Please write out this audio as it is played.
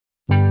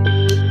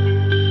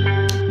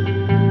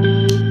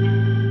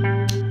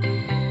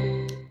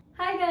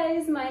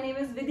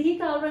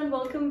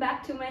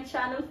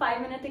channel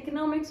 5-Minute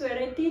Economics, where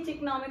I teach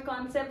economic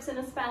concepts in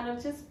a span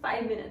of just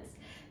 5 minutes.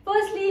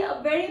 Firstly, a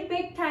very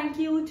big thank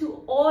you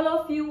to all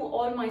of you,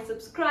 all my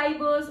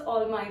subscribers,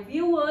 all my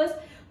viewers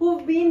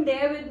who've been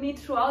there with me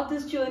throughout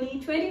this journey.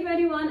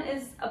 2021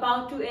 is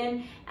about to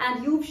end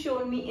and you've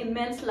shown me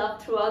immense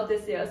love throughout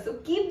this year. So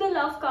keep the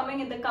love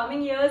coming in the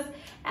coming years,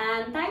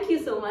 and thank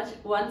you so much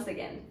once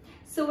again.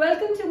 So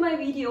welcome to my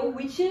video,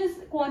 which is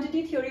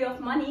quantity theory of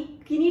money,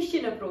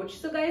 Keynesian approach.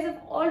 So guys,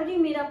 I've already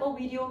made up a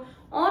video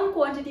on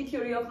quantity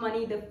theory of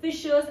money, the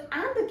Fishers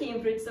and the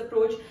Cambridge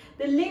approach,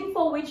 the link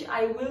for which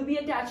I will be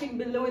attaching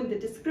below in the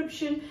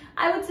description.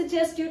 I would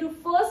suggest you to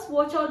first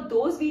watch out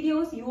those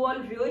videos. You all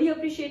really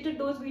appreciated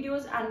those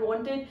videos and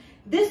wanted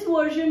this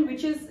version,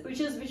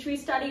 which we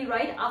study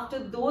right after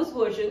those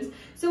versions.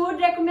 So I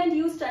would recommend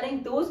you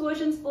studying those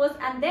versions first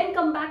and then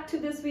come back to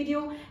this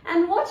video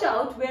and watch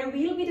out, where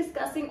we'll be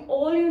discussing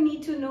all you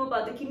need to know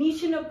about the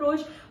Keynesian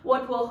approach,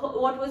 what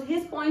was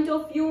his point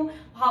of view,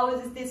 how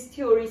is this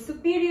theory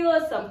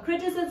superior, some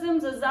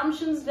criticisms,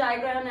 assumptions,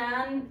 diagram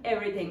and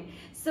everything.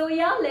 So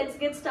yeah, let's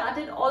get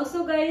started.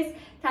 Also guys,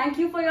 thank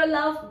you for your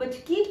love,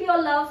 but keep your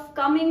love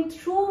coming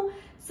through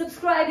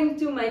subscribing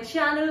to my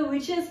channel,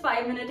 which is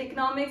 5-Minute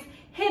Economics.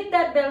 Hit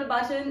that bell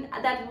button.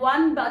 That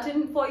one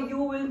button for you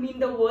will mean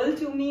the world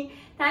to me.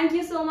 Thank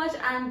you so much,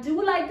 and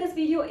do like this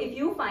video if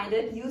you find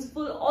it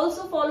useful.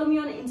 Also follow me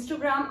on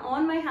Instagram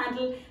on my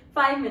handle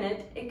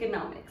 5-Minute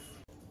Economics.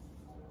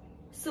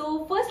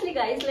 So firstly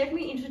guys, let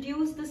me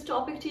introduce this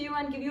topic to you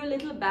and give you a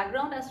little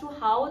background as to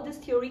how this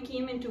theory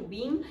came into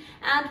being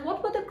and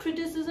what were the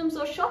criticisms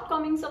or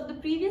shortcomings of the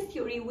previous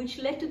theory which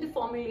led to the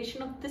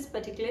formulation of this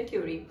particular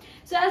theory.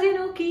 So as you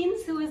know,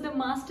 Keynes, who is the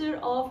master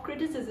of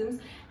criticisms,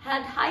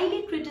 had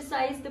highly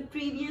criticized the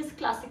previous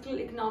classical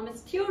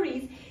economist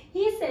theories.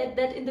 He said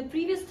that in the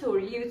previous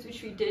theories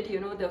which we did,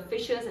 the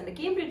Fishers and the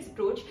Cambridge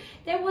approach,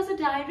 there was a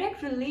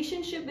direct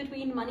relationship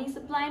between money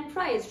supply and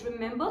price.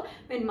 Remember,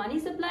 when money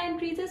supply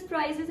increases,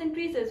 prices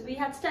increases. We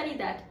had studied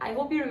that. I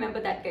hope you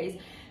remember that, guys.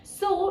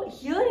 So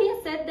here he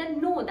has said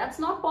that no, that's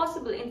not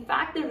possible. In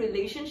fact, the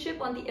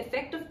relationship on the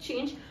effect of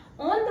change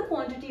on the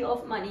quantity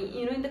of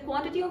money, in the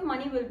quantity of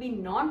money will be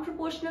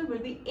non-proportional, will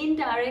be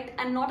indirect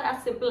and not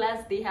as simple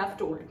as they have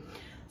told.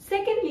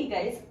 Secondly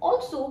guys,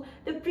 also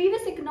the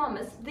previous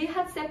economists, they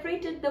had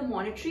separated the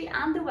monetary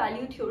and the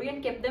value theory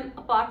and kept them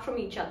apart from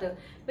each other.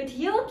 But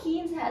here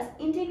Keynes has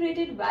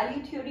integrated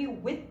value theory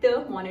with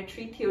the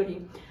monetary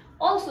theory.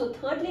 Also,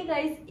 thirdly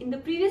guys, in the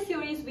previous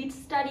theories we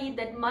studied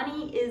that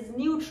money is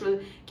neutral.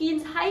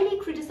 Keynes highly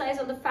criticized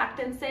on the fact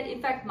and said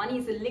in fact money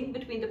is a link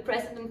between the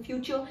present and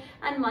future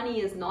and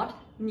money is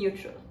not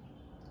neutral.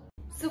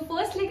 So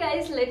firstly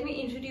guys, let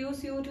me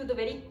introduce you to the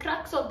very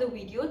crux of the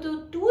video.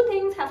 So two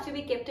things have to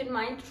be kept in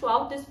mind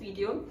throughout this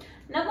video.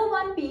 Number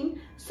one being,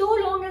 so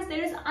long as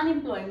there is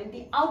unemployment,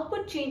 the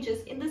output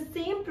changes in the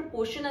same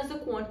proportion as the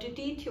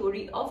quantity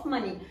theory of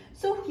money.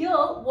 So here,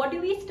 what do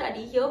we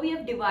study? Here we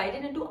have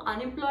divided into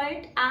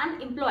unemployed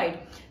and employed.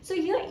 So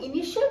here,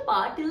 initial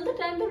part, till the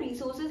time the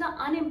resources are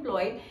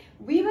unemployed,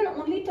 we will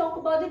only talk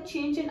about the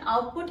change in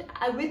output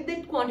with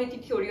the quantity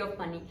theory of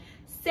money.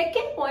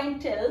 Second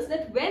point tells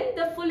that when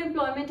the full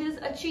employment is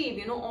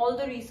achieved, all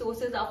the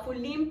resources are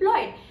fully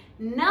employed.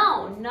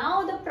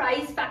 Now the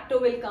price factor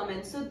will come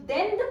in. So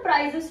then the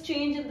prices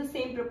change in the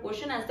same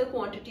proportion as the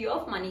quantity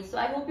of money. So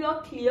I hope you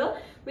are clear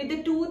with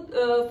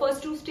the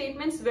first two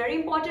statements. Very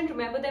important.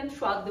 Remember them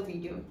throughout the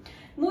video.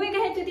 Moving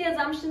ahead to the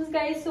assumptions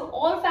guys. So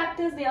all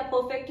factors, they are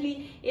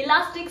perfectly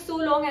elastic so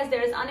long as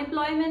there is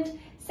unemployment.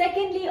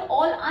 Secondly,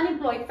 all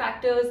unemployed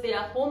factors, they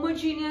are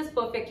homogeneous,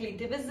 perfectly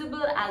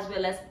divisible as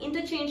well as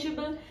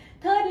interchangeable.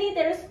 Thirdly,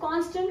 there is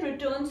constant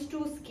returns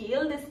to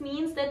scale. This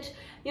means that,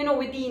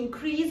 with the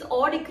increase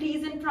or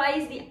decrease in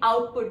price, the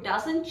output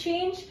doesn't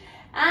change.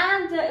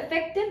 And the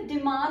effective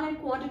demand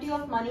and quantity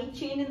of money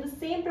change in the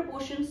same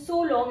proportion so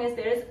long as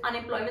there is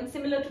unemployment.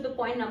 Similar to the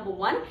point number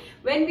one,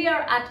 when we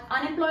are at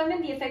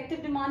unemployment, the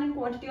effective demand and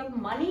quantity of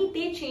money,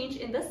 they change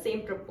in the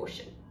same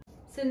proportion.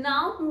 So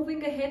now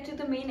moving ahead to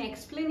the main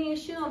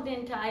explanation of the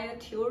entire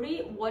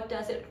theory, what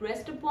does it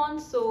rest upon?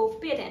 So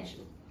pay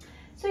attention.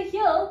 So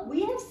here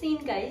we have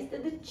seen guys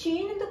that the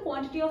change in the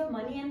quantity of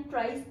money and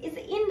price is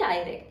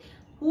indirect.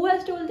 Who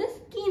has told this?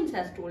 Keynes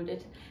has told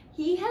it.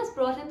 He has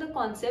brought in the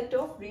concept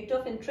of rate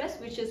of interest,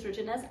 which is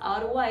written as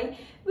ROI,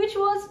 which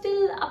was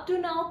till up to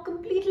now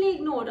completely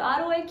ignored.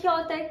 ROI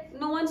kya hota hai?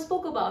 No one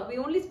spoke about. We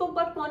only spoke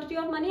about quantity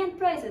of money and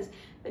prices.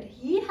 But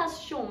he has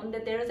shown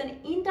that there is an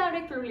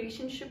indirect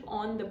relationship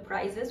on the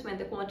prices when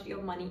the quantity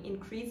of money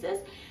increases,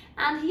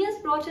 and he has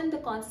brought in the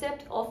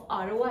concept of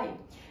ROI.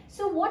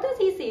 So what does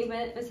he say?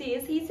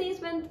 He says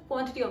when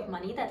quantity of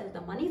money, that is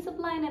the money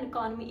supply in an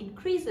economy,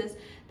 increases,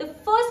 the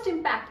first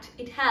impact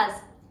it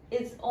has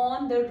is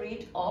on the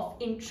rate of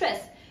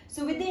interest.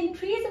 So with the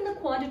increase in the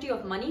quantity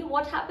of money,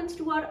 what happens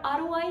to our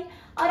ROI?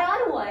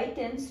 Our ROI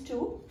tends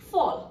to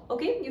fall.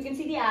 Okay, you can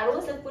see the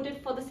arrows. I'll put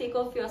it for the sake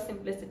of your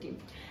simplicity.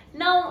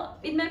 Now,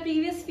 in my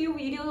previous few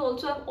videos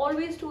also, I've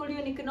always told you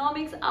in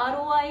economics,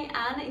 ROI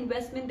and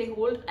investment, they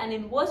hold an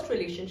inverse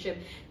relationship.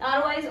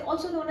 ROI is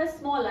also known as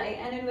small I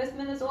and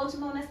investment is also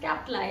known as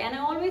capital I. And I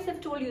always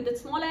have told you that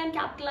small I and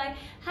capital I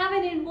have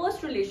an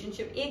inverse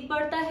relationship. एक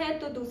बढ़ता है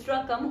तो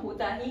दूसरा कम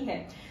होता ही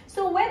है.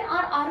 So when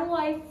our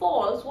ROI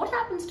falls, what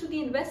happens to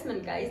the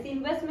investment, guys? The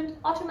investment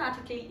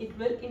automatically, it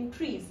will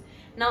increase.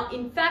 Now,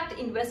 in fact,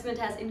 investment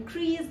has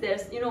increased.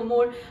 There's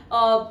more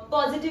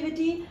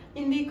positivity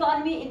in the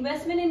economy.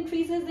 Investment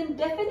increases, and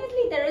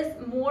definitely there is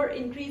more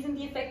increase in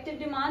the effective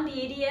demand,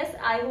 the ADS.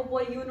 I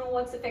hope you know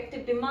what's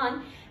effective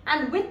demand.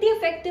 And with the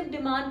effective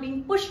demand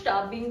being pushed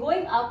up,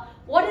 going up,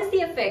 what is the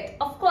effect?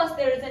 Of course,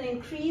 there is an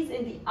increase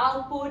in the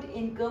output,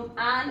 income,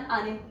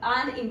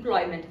 and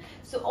employment.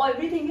 So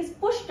everything is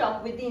pushed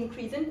up with the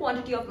increase in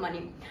quantity of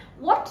money.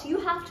 What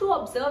you have to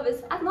observe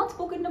is, I've not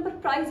spoken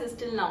about prices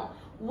till now.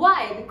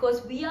 Why?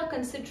 Because we are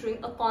considering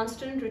a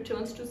constant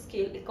returns to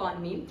scale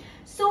economy.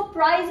 So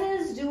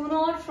prices do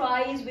not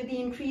rise with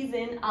the increase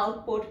in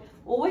output.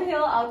 Over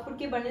here, output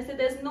ke badhne se,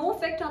 there's no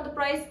effect on the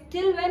price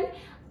till when?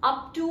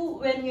 Up to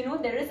when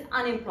there is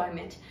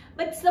unemployment.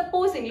 But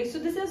supposingly, so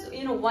this is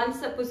one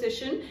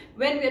supposition,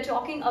 when we are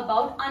talking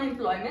about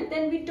unemployment,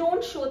 then we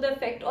don't show the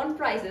effect on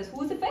prices.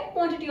 Whose effect?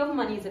 Quantity of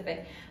money's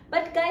effect.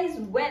 But guys,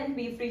 when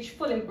we've reached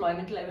full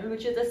employment level,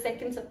 which is the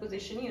second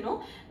supposition,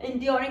 and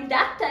during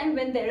that time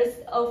when there is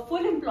a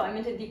full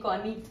employment in the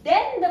economy,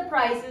 then the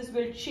prices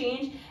will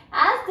change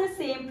as the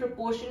same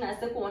proportion as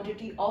the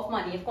quantity of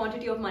money. If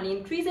quantity of money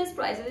increases,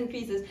 prices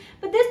increases.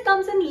 But this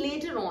comes in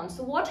later on.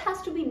 So what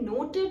has to be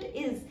noted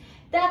is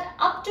that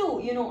up to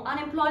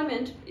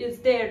unemployment is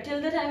there,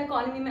 till the time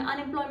economy mein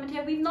unemployment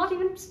here, we've not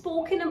even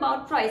spoken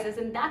about prices,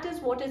 and that is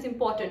what is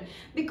important,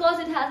 because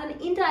it has an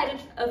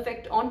indirect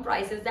effect on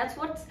prices. That's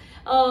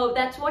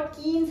what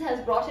Keynes has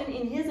brought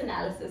in his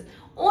analysis.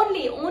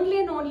 Only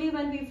and only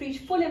when we've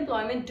reached full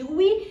employment do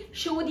we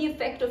show the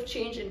effect of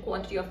change in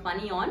quantity of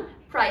money on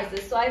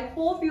prices. So I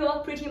hope you are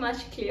pretty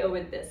much clear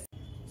with this.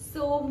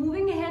 So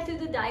moving ahead to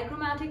the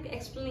diagrammatic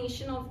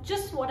explanation of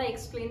just what I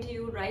explained to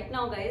you right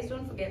now, guys,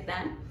 don't forget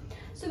that.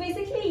 So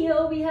basically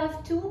here we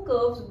have two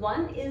curves.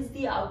 One is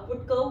the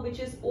output curve, which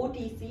is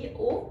OTC,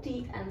 O,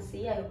 T and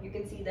C. I hope you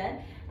can see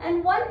that.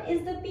 And one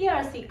is the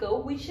PRC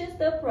curve, which is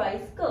the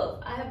price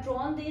curve. I have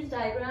drawn these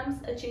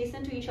diagrams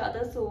adjacent to each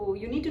other, so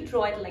you need to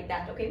draw it like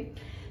that, okay?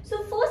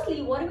 So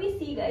firstly, what do we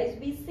see, guys?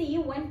 We see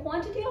when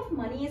quantity of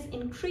money is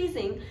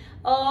increasing,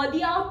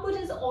 the output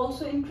is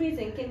also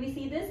increasing. Can we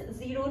see this?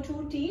 0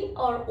 to T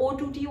or O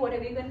to T,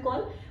 whatever you can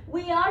call.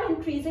 We are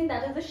increasing,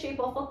 that is the shape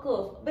of a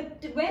curve.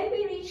 But when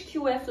we reach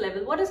QF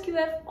level, what is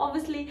QF?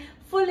 Obviously,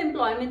 full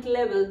employment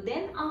level.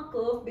 Then our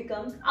curve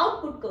becomes,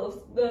 output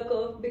curve, the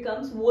curve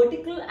becomes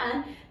vertical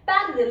and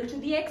parallel to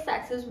the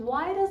x-axis.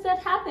 Why does that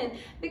happen?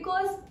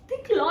 Because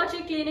think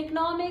logically, in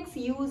economics,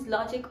 use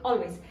logic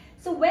always.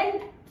 So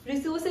when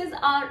resources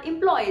are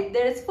employed,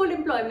 there is full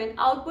employment,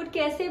 output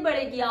kaise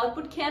badhegi?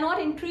 Output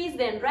cannot increase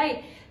then,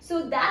 right?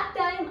 So that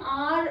time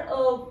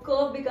our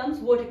curve becomes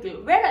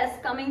vertical, whereas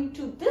coming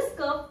to this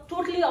curve,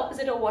 totally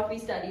opposite of what we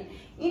studied.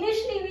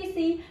 Initially we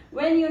see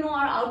when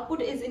our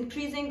output is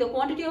increasing, the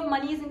quantity of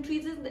money is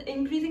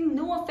increasing,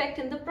 no effect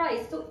in the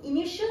price. So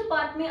initial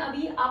part mein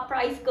abhi our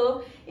price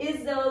curve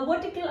is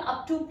vertical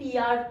up to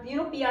PR.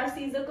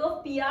 PRC is the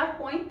curve,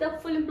 PR point the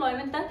full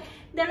employment tak,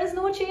 there is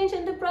no change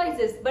in the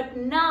prices. But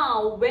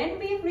now when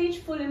we reach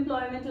full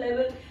employment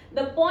level,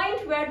 the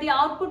point where the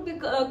output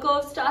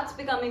curve starts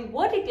becoming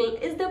vertical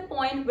is the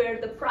point where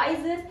the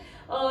prices,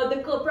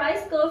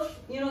 price curve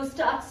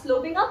starts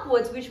sloping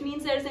upwards, which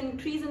means there is an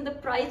increase in the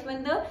price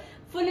when the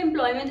full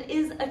employment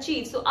is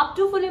achieved. So up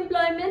to full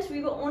employment,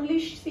 we were only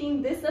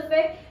seeing this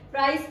effect.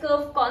 Price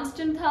curve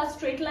constant tha,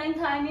 straight line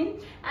tha, I mean.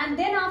 And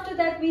then after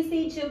that we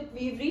see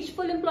we've reached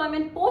full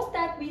employment. Post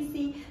that we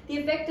see the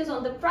effect is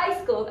on the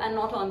price curve and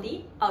not on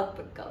the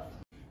output curve.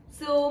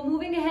 So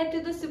moving ahead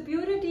to the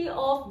superiority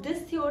of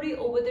this theory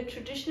over the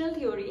traditional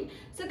theory.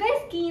 So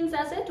guys, Keynes,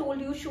 as I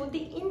told you, showed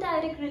the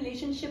indirect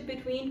relationship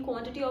between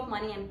quantity of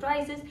money and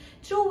prices,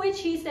 through which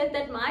he said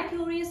that my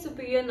theory is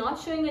superior, not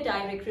showing a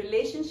direct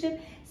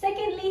relationship.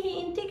 Secondly,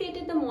 he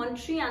integrated the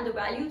monetary and the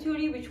value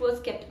theory, which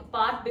was kept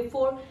apart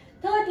before.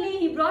 Thirdly,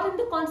 he brought in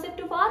the concept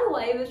of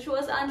ROI, which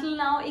was until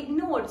now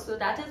ignored. So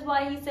that is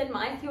why he said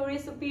my theory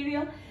is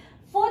superior.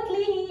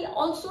 Fourthly, he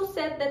also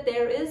said that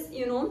there is,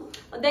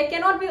 there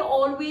cannot be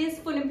always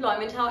full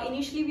employment. How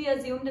initially we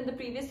assumed in the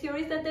previous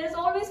theories that there is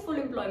always full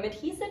employment.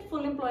 He said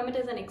full employment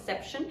is an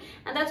exception,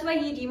 and that's why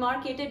he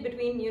demarcated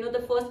between,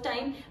 the first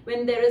time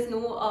when there is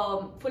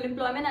no full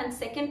employment and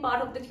second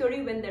part of the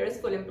theory when there is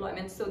full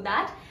employment. So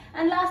that,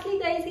 and lastly,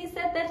 guys, he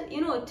said that,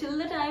 till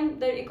the time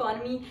the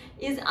economy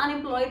is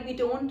unemployed, we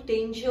don't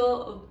danger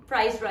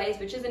price rise,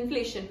 which is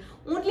inflation.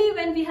 Only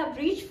when we have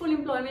reached full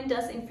employment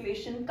does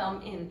inflation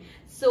come in.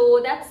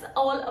 So that's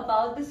all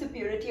about the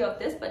superiority of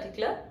this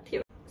particular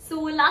theory. So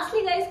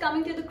lastly guys,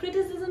 coming to the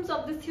criticisms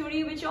of this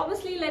theory, which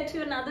obviously led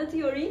to another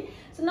theory.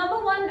 So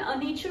number one,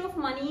 nature of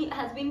money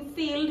has been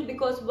failed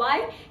because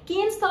why?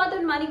 Keynes thought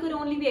that money could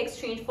only be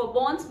exchanged for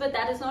bonds, but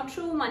that is not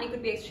true. Money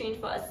could be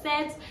exchanged for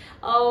assets,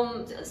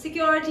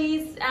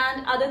 securities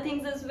and other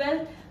things as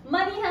well.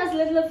 Money has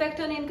little effect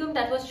on income,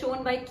 that was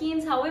shown by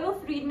Keynes. However,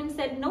 Friedman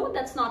said no,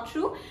 that's not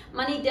true.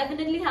 Money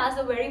definitely has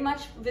a very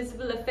much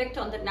visible effect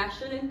on the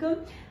national income.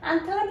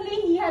 And thirdly,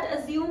 he had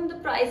assumed the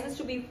prices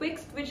to be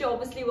fixed, which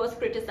obviously was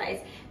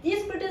criticized.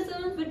 These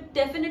criticisms would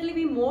definitely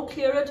be more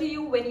clearer to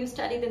you when you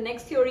study the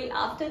next theory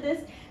after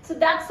this. So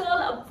that's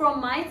all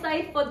from my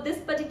side for this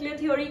particular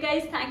theory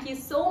guys. Thank you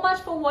so much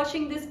for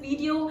watching this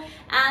video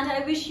and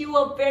I wish you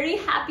a very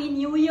happy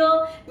new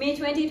year. May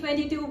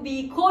 2022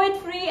 be COVID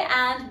free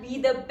and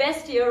be the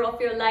best year of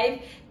your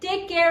life.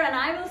 Take care and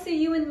I will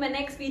see you in my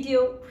next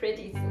video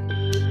pretty soon.